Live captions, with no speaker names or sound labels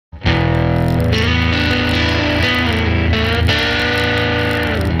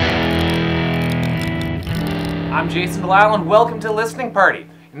I'm Jason Delisle and welcome to Listening Party.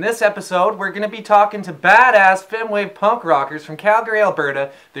 In this episode, we're going to be talking to badass femwave punk rockers from Calgary,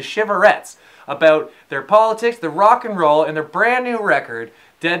 Alberta, the Shiverettes, about their politics, their rock and roll, and their brand new record,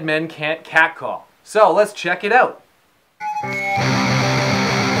 Dead Men Can't Catcall. So let's check it out.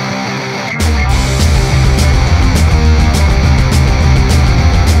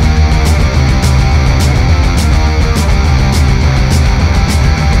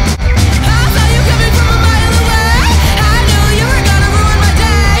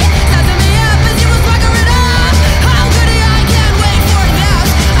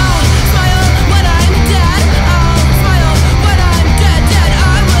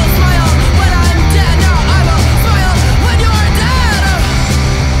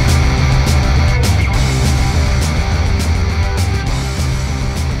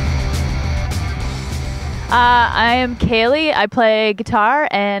 I am Kaylee. I play guitar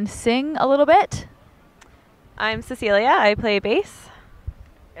and sing a little bit. I'm Cecilia. I play bass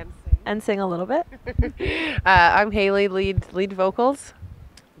and sing a little bit. I'm Haley, lead vocals.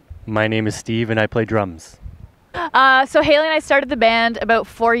 My name is Steve and I play drums. So Haley and I started the band about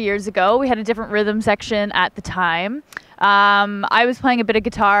 4 years ago. We had a different rhythm section at the time. I was playing a bit of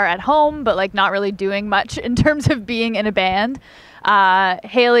guitar at home, but not really doing much in terms of being in a band.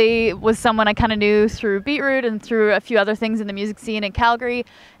 Haley was someone I kind of knew through Beetroot and through a few other things in the music scene in Calgary,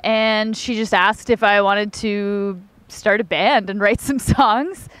 and she just asked if I wanted to start a band and write some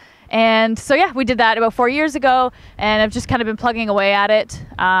songs. And so yeah, we did that about 4 years ago, and I've just kind of been plugging away at it.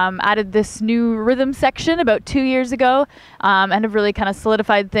 Added this new rhythm section about 2 years ago, and have really kind of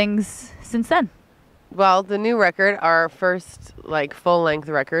solidified things since then. Well, the new record, our first full-length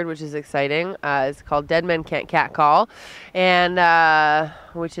record, which is exciting, is called Dead Men Can't Catcall, and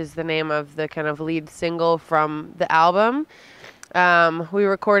which is the name of the kind of lead single from the album. We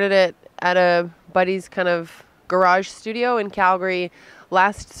recorded it at a buddy's kind of garage studio in Calgary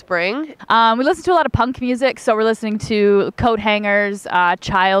last spring. We listen to a lot of punk music, so we're listening to Coat Hangers,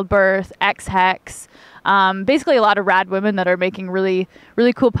 Childbirth, X-Hex, basically a lot of rad women that are making really,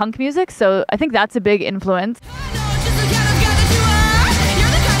 really cool punk music, so I think that's a big influence.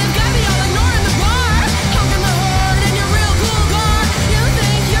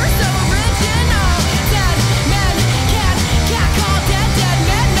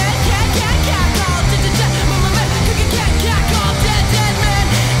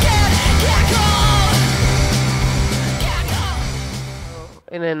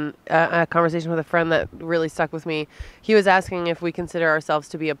 In a conversation with a friend that really stuck with me, he was asking if we consider ourselves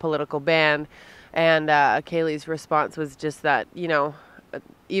to be a political band, and Kaylee's response was just that,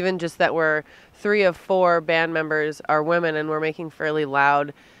 even just that we're 3 of 4 band members are women and we're making fairly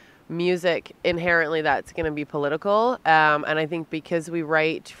loud music, inherently that's going to be political. And I think because we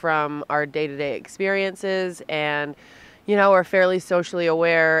write from our day-to-day experiences and, we're fairly socially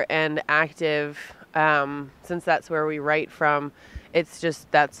aware and active, since that's where we write from, it's just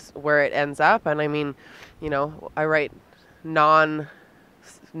that's where it ends up. And I mean, I write songs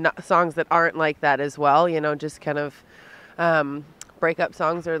that aren't like that as well, just kind of breakup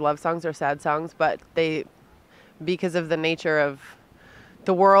songs or love songs or sad songs, but because of the nature of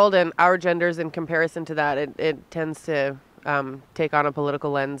the world and our genders in comparison to that, it tends to take on a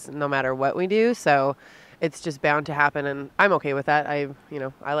political lens no matter what we do. So it's just bound to happen, and I'm okay with that. I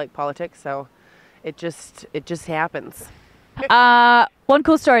like politics, so it just happens. One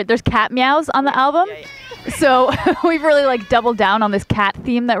cool story, there's cat meows on the album. Yeah. So we've really doubled down on this cat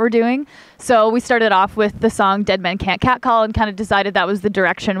theme that we're doing. So we started off with the song Dead Men Can't Catcall and kind of decided that was the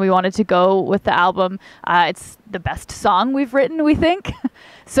direction we wanted to go with the album. It's the best song we've written, we think.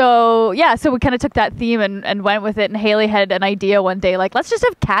 So yeah, so we kind of took that theme and went with it, and Haley had an idea one day, let's just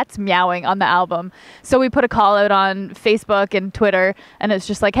have cats meowing on the album. So we put a call out on Facebook and Twitter, and it's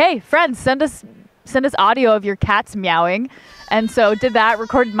just hey, friends, send us audio of your cats meowing. And so did that,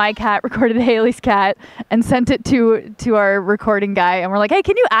 recorded my cat, recorded Haley's cat, and sent it to our recording guy. And we're like, hey,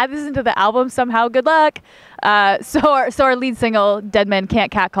 can you add this into the album somehow? Good luck. So our lead single, Dead Men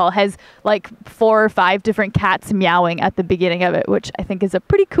Can't Catcall, has 4 or 5 different cats meowing at the beginning of it, which I think is a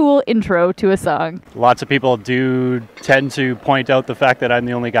pretty cool intro to a song. Lots of people do tend to point out the fact that I'm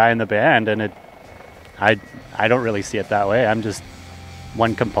the only guy in the band, and I don't really see it that way. I'm just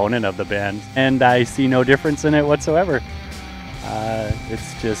one component of the band, and I see no difference in it whatsoever.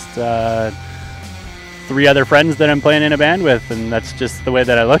 It's just 3 other friends that I'm playing in a band with, and that's just the way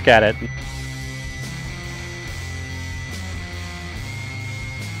that I look at it.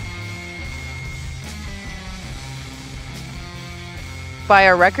 Buy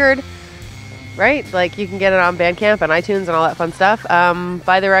our record, right? You can get it on Bandcamp and iTunes and all that fun stuff.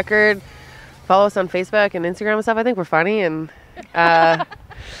 Buy the record, follow us on Facebook and Instagram and stuff. I think we're funny and,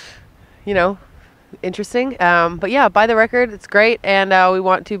 you know, interesting. But yeah, buy the record. It's great. And we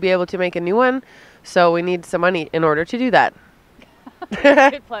want to be able to make a new one. So we need some money in order to do that.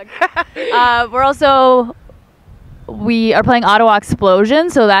 Good plug. We are playing Ottawa Explosion,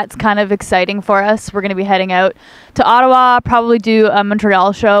 so that's kind of exciting for us. We're going to be heading out to Ottawa, probably do a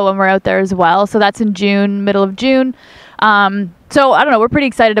Montreal show when we're out there as well. So that's in June, middle of June. So I don't know, we're pretty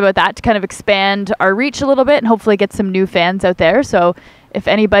excited about that to kind of expand our reach a little bit and hopefully get some new fans out there. So if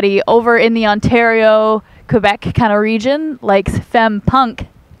anybody over in the Ontario, Quebec kind of region likes femme punk,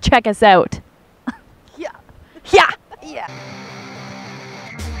 check us out. Yeah.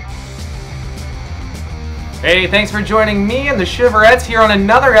 Hey, thanks for joining me and the Shiverettes here on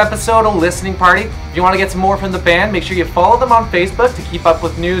another episode of Listening Party. If you want to get some more from the band, make sure you follow them on Facebook to keep up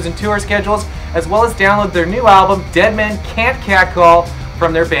with news and tour schedules, as well as download their new album, Dead Men Can't Catcall,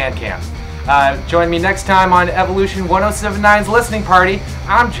 from their Bandcamp. Join me next time on Evolution 1079's Listening Party.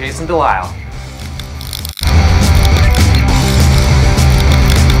 I'm Jason Delisle.